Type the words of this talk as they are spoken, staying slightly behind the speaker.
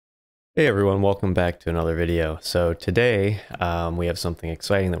Hey everyone, welcome back to another video. So today we have something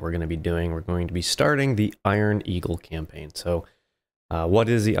exciting that we're going to be doing. We're going to be starting the Iron Eagle campaign. So what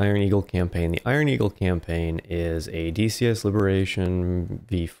is the Iron Eagle campaign? The Iron Eagle campaign is a DCS Liberation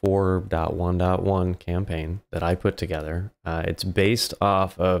v4.1.1 campaign that I put together. It's based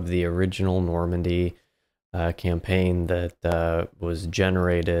off of the original Normandy campaign that was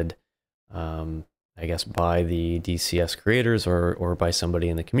generated I guess by the DCS creators or by somebody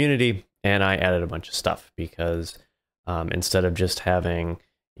in the community, and I added a bunch of stuff because instead of just having,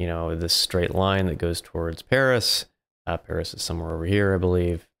 you know, this straight line that goes towards Paris, Paris is somewhere over here, I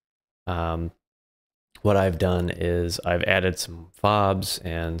believe. What I've done is I've added some FOBs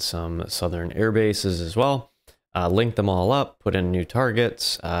and some southern air bases as well. Linked them all up, put in new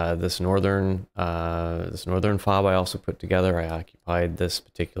targets. This northern FOB I also put together. I occupied this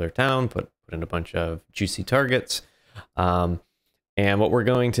particular town, put in a bunch of juicy targets. And what we're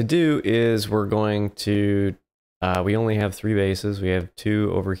going to do is we're going to, we only have 3 bases. We have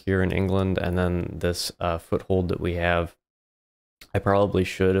 2 over here in England, and then this foothold that we have. I probably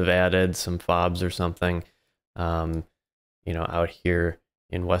should have added some FOBs or something, you know, out here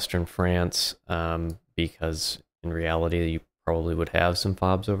in Western France, because in reality, you probably would have some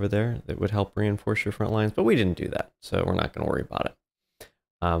FOBs over there that would help reinforce your front lines, but we didn't do that, so we're not going to worry about it.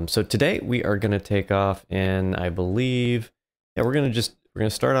 So today we are going to take off, and I believe, yeah, we're going to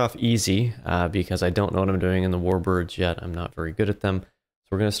start off easy because I don't know what I'm doing in the warbirds yet. I'm not very good at them, so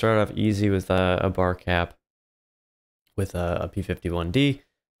we're going to start off easy with a bar cap with a P-51D.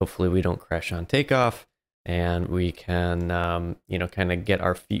 Hopefully we don't crash on takeoff, and we can, you know, kind of get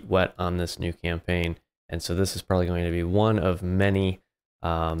our feet wet on this new campaign. And so this is probably going to be one of many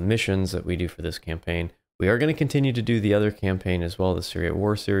missions that we do for this campaign. We are going to continue to do the other campaign as well, the Syria at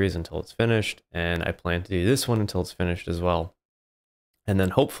War series, until it's finished, and I plan to do this one until it's finished as well. And then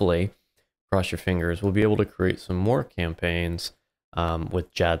hopefully, cross your fingers, we'll be able to create some more campaigns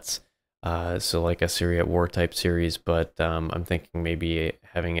with jets. So like a Syria at War type series, but I'm thinking maybe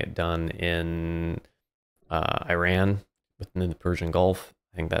having it done in Iran, within the Persian Gulf.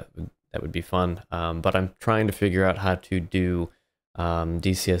 I think that would be fun. But I'm trying to figure out how to do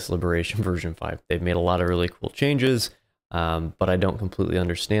DCS Liberation version 5. They've made a lot of really cool changes, but I don't completely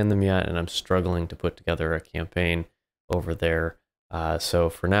understand them yet, and I'm struggling to put together a campaign over there. So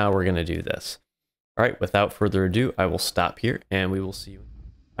for now, we're going to do this. All right, without further ado, I will stop here, and we will see you.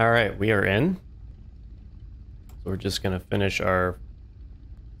 All right, we are in. So we're just going to finish our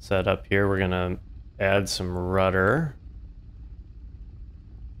setup here. We're going to add some rudder.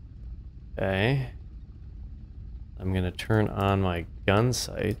 Okay. I'm going to turn on my gun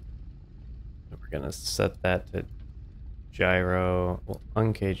sight. We're going to set that to gyro. We'll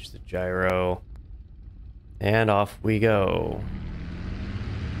uncage the gyro. And off we go.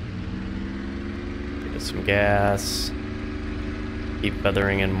 Get some gas. Keep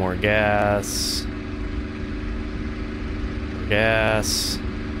feathering in more gas. More gas.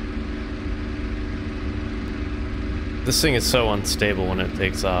 This thing is so unstable when it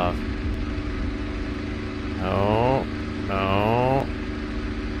takes off. No, no.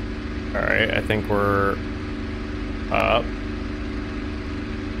 Alright, I think we're up.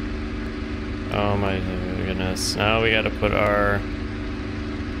 Oh my goodness. Now we gotta put our...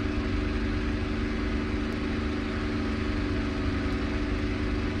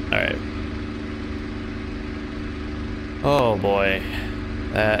 Alright. Oh boy.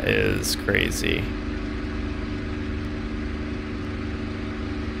 That is crazy.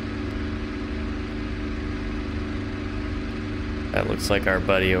 That looks like our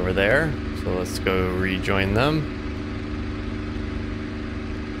buddy over there, so let's go rejoin them.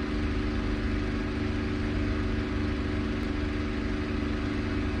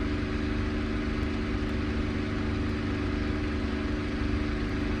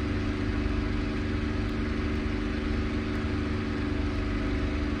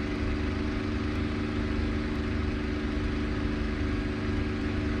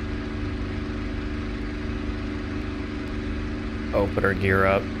 Oh, put our gear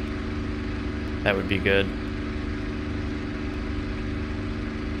up. That would be good.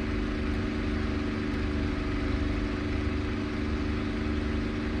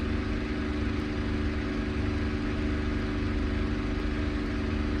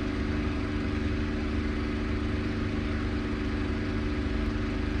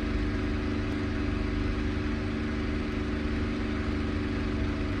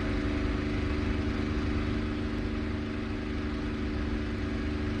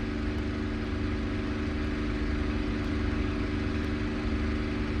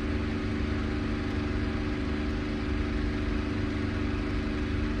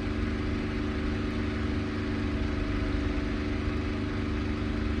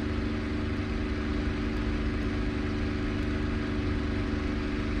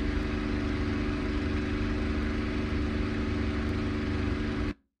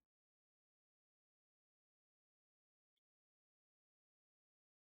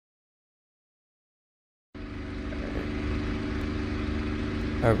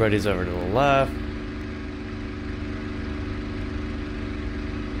 Everybody's over to the left.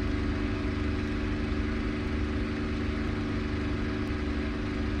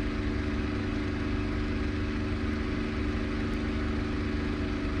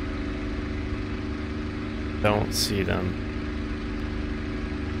 Don't see them.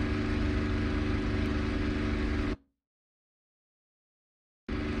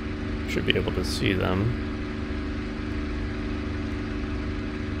 Should be able to see them.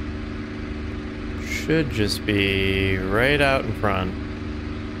 Should just be right out in front.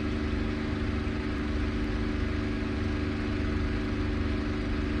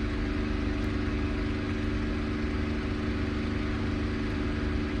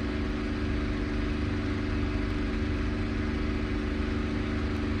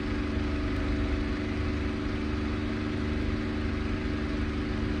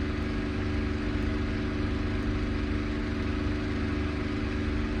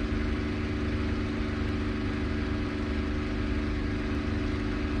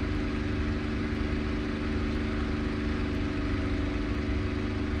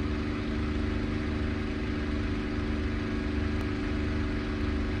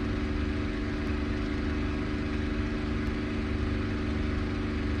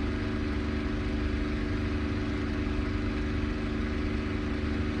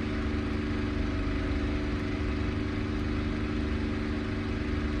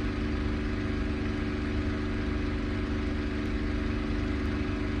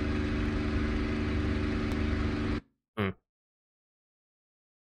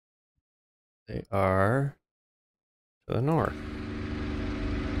 They are to the north.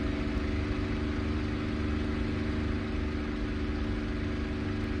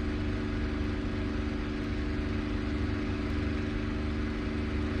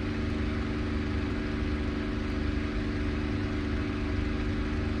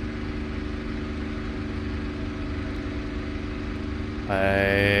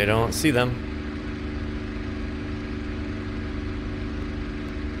 I don't see them.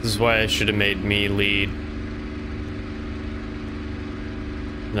 This is why I should have made me lead.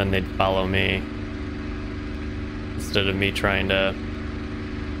 And then they'd follow me. Instead of me trying to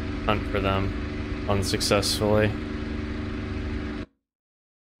hunt for them unsuccessfully.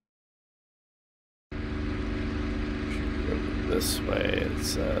 Should go this way, it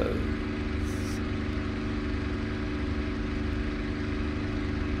says.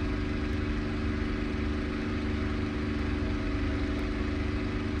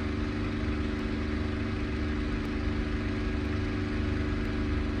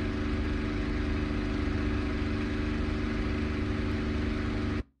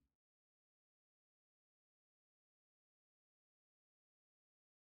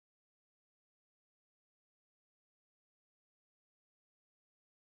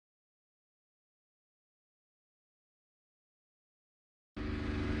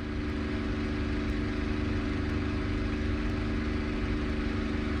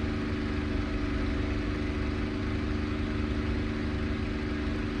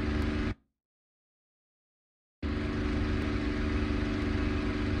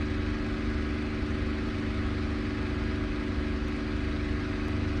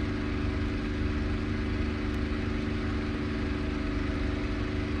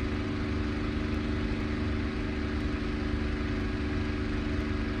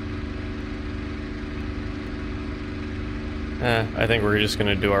 I think we're just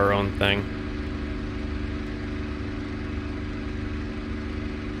gonna do our own thing.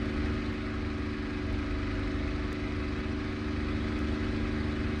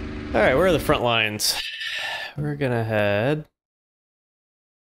 Alright, where are the front lines? We're gonna head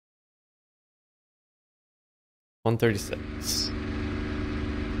 136.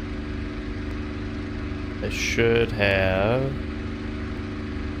 I should have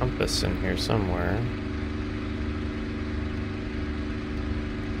compass in here somewhere.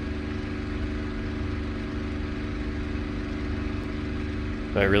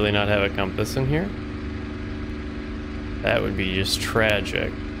 Do I really not have a compass in here? That would be just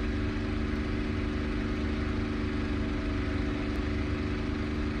tragic.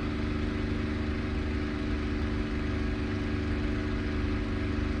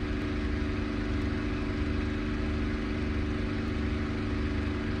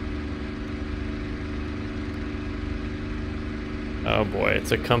 Oh boy,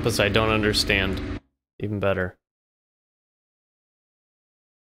 it's a compass I don't understand. Even better.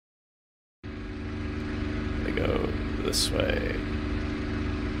 I go this way.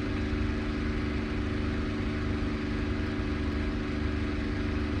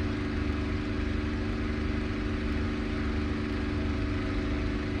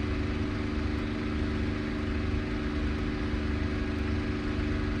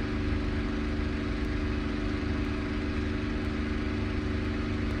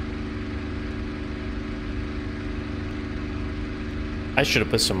 I should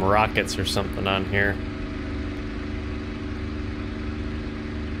have put some rockets or something on here.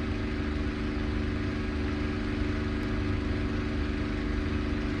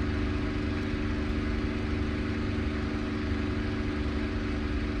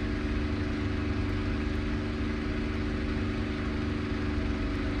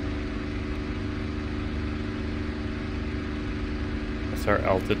 That's our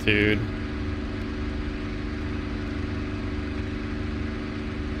altitude.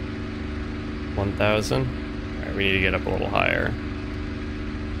 1,000. All right, we need to get up a little higher.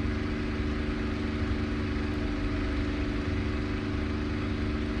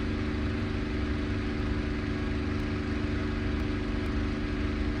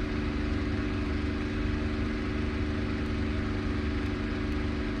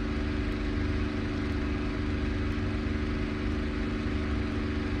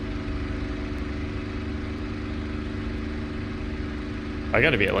 I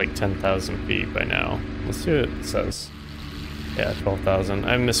gotta be at like 10,000 feet by now. Let's see what it says. Yeah, 12,000.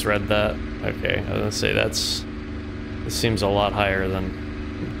 I misread that. Okay, I was gonna say this seems a lot higher than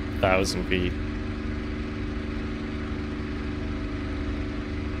 1,000 feet.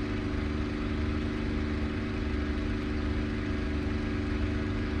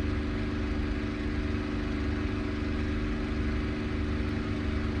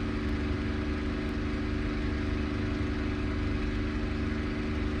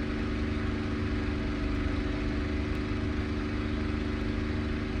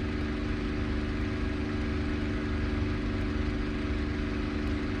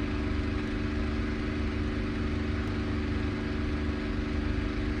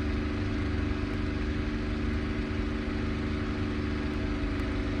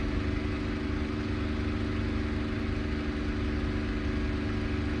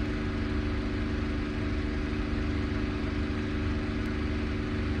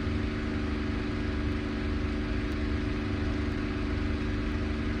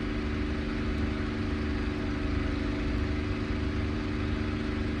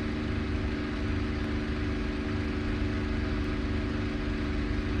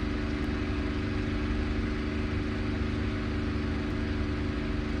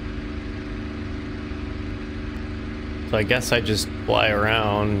 So I guess I just fly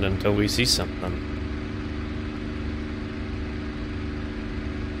around until we see something.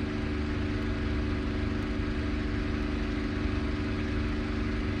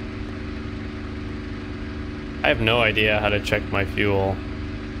 I have no idea how to check my fuel.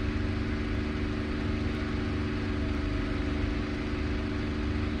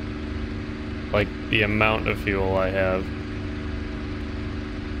 Like the amount of fuel I have.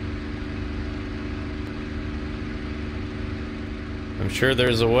 I'm sure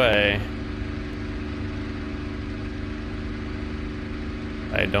there's a way.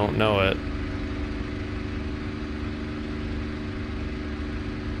 I don't know it.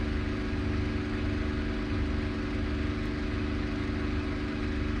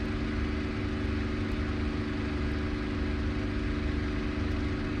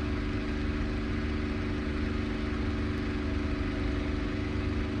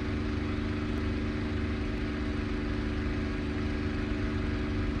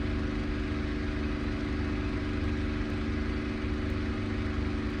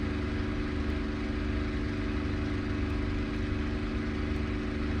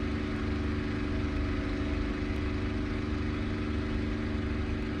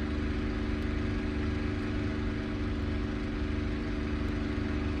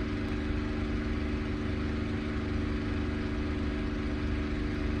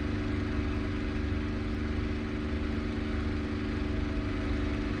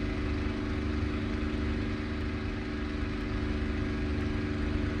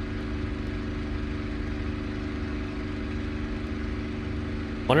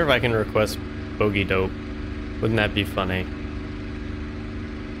 Wonder if I can request bogey dope. Wouldn't that be funny?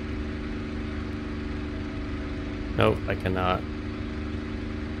 Nope, I cannot.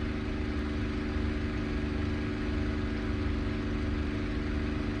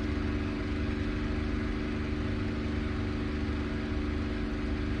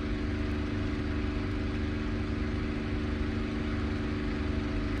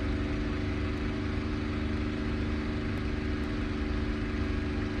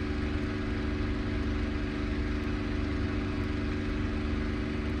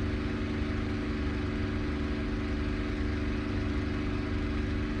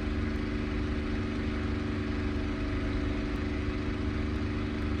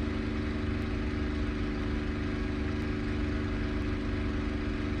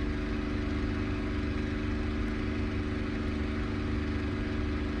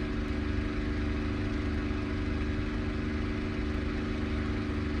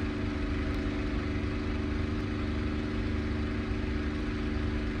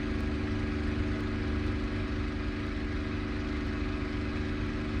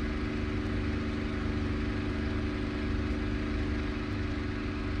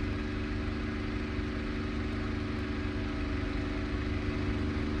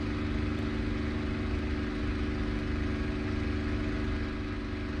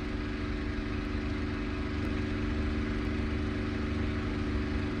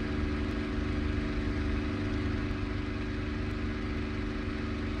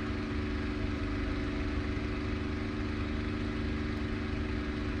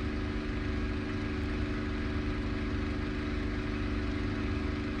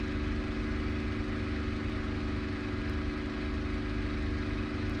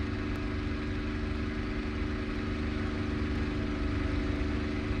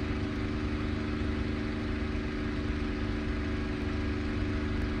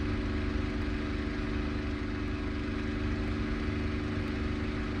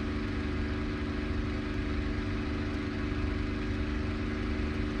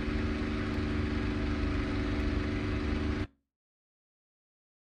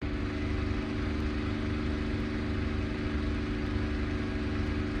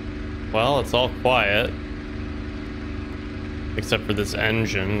 Well, it's all quiet. Except for this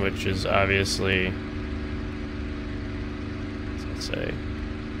engine, which is obviously... What's it say?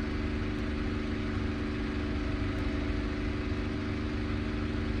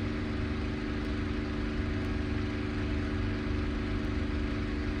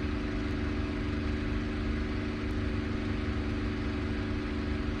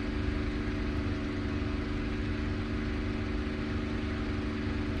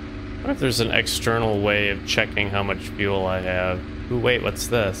 I wonder if there's an external way of checking how much fuel I have. Ooh, wait, what's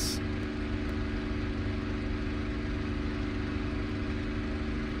this?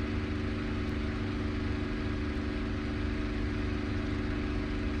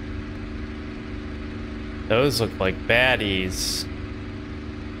 Those look like baddies.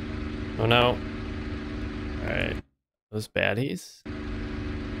 Oh no. Alright. Those baddies?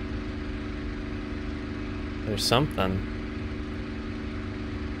 There's something.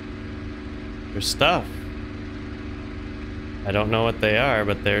 There's stuff. I don't know what they are,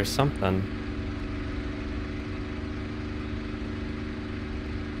 but there's something.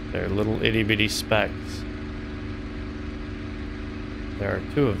 They're little itty bitty specks. There are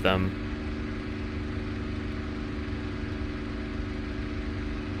 2 of them.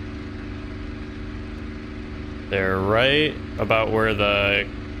 They're right about where the...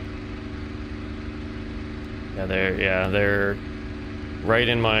 they're right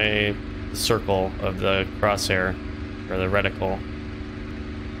in my circle of the crosshair, or the reticle.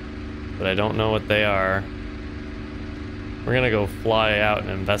 But I don't know what they are. We're gonna go fly out and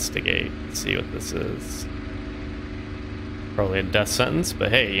investigate, see what this is. Probably a death sentence, but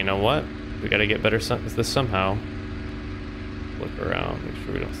hey, you know what? We gotta get better at this somehow. Look around, make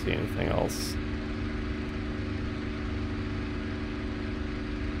sure we don't see anything else.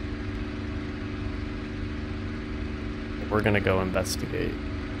 We're gonna go investigate.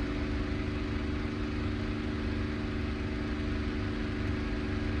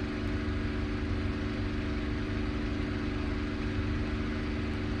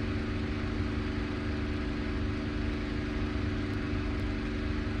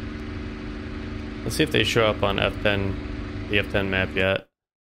 Let's see if they show up on F10, the F10 map yet.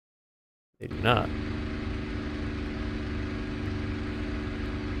 They do not.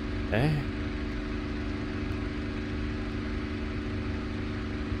 Okay.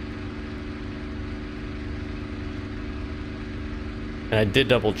 And I did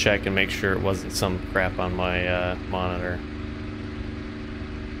double check and make sure it wasn't some crap on my monitor.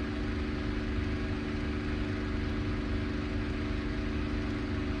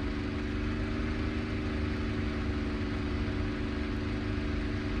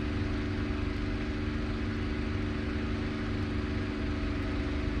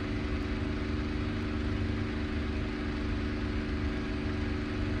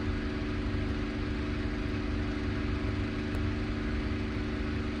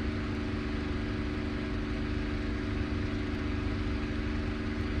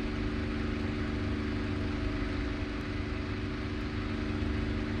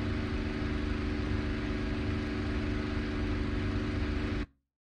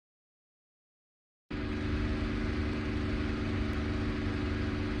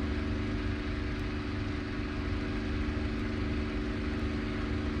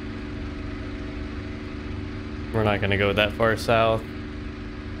 We're not going to go that far south.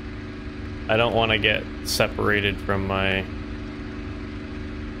 I don't want to get separated from my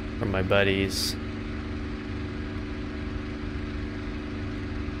buddies.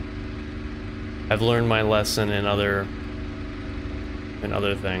 I've learned my lesson in other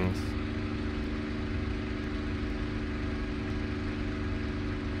things.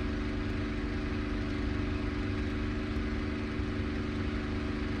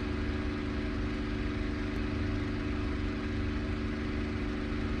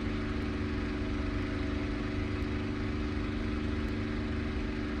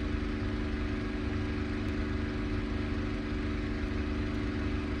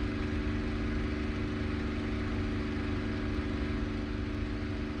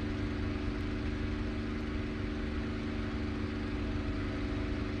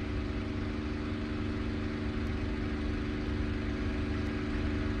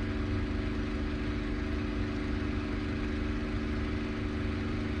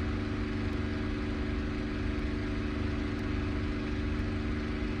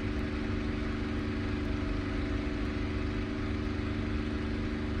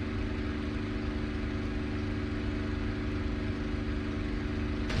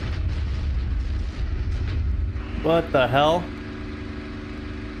 What the hell?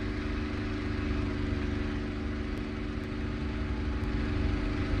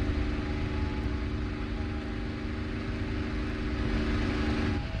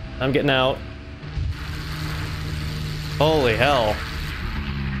 I'm getting out. Holy hell.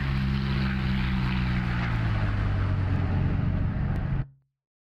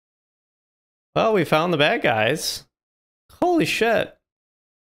 Well, we found the bad guys. Holy shit.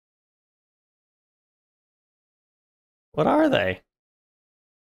 What are they?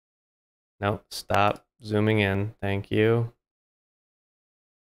 Nope, stop zooming in. Thank you.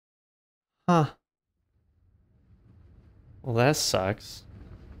 Huh. Well, that sucks.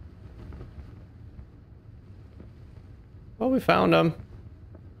 Well, we found them.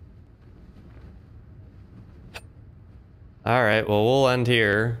 Alright, well, we'll end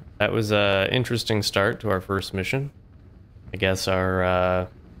here. That was an interesting start to our first mission. I guess our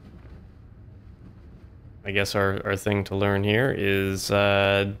thing to learn here is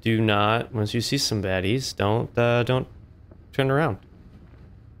do not, once you see some baddies, don't turn around.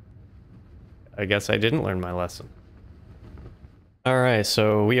 I guess I didn't learn my lesson. Alright,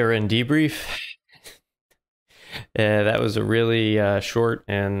 so we are in Debrief. That was a really short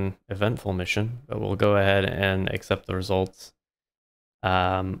and eventful mission, but we'll go ahead and accept the results.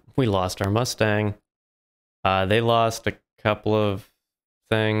 We lost our Mustang. They lost a couple of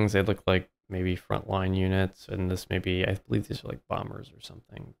things. They look like maybe frontline units, and this maybe, I believe these are like bombers or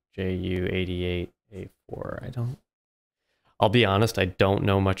something. Ju-88A4. I'll be honest, I don't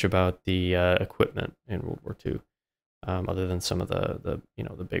know much about the equipment in World War II, other than some of the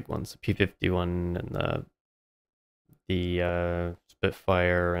big ones, the P-51 and the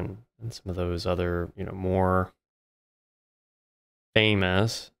Spitfire and some of those other, more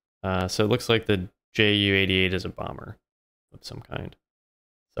famous. So it looks like the Ju-88 is a bomber of some kind.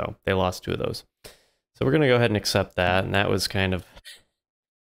 So they lost 2 of those. So we're going to go ahead and accept that, and that was kind of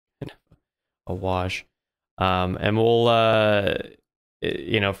a wash. And we'll,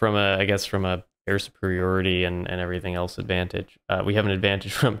 from a air superiority and everything else advantage, we have an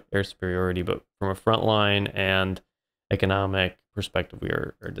advantage from air superiority, but from a frontline and economic perspective, we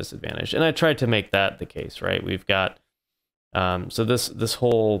are disadvantaged. And I tried to make that the case, right? We've got, so this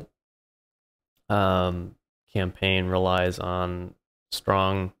whole campaign relies on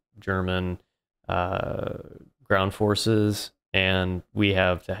strong German ground forces, and we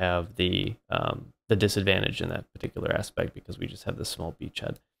have to have the disadvantage in that particular aspect because we just have this small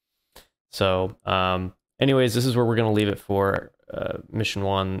beachhead. So anyways, this is where we're going to leave it for mission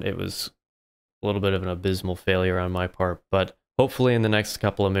 1. It was a little bit of an abysmal failure on my part, but hopefully in the next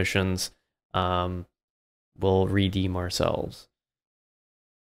couple of missions we'll redeem ourselves.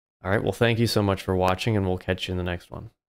 All right, well, thank you so much for watching, and we'll catch you in the next one.